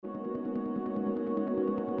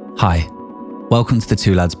Hi, welcome to the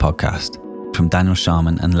Two Lads podcast from Daniel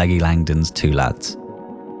Sharman and Leggy Langdon's Two Lads.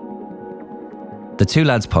 The Two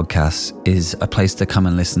Lads podcast is a place to come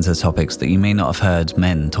and listen to topics that you may not have heard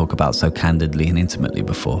men talk about so candidly and intimately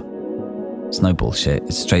before. It's no bullshit,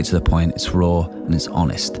 it's straight to the point, it's raw and it's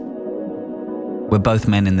honest. We're both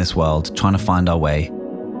men in this world trying to find our way,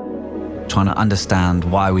 trying to understand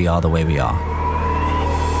why we are the way we are.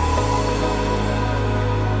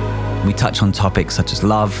 We touch on topics such as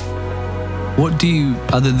love. What do you,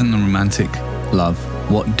 other than the romantic love,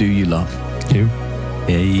 what do you love? You.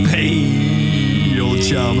 Hey, old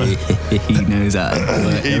charmer. He knows how to do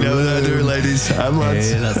it. You know what I do, ladies and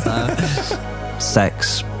lads. Yeah, that's that.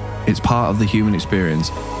 Sex. It's part of the human experience.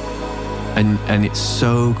 And it's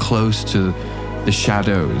so close to the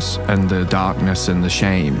shadows and the darkness and the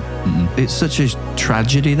shame. Mm-hmm. It's such a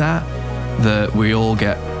tragedy that we all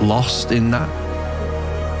get lost in that.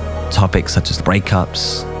 Topics such as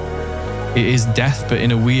breakups. It is death, but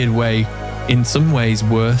in a weird way, in some ways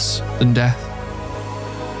worse than death.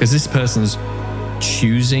 Because this person's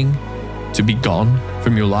choosing to be gone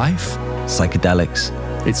from your life. Psychedelics.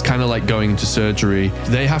 It's kind of like going into surgery.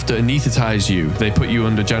 They have to anesthetize you. They put you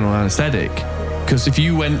under general anesthetic. Because if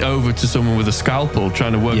you went over to someone with a scalpel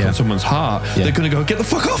trying to work on someone's heart, they're going to go, get the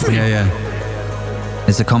fuck off me.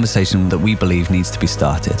 It's a conversation that we believe needs to be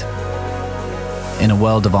started. In a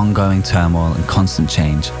world of ongoing turmoil and constant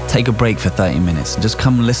change, take a break for 30 minutes and just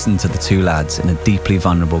come listen to the two lads in a deeply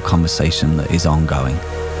vulnerable conversation that is ongoing.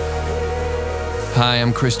 Hi,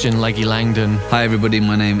 I'm Christian Leggy Langdon. Hi everybody,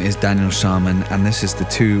 my name is Daniel Sharman and this is the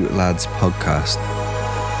Two Lads podcast.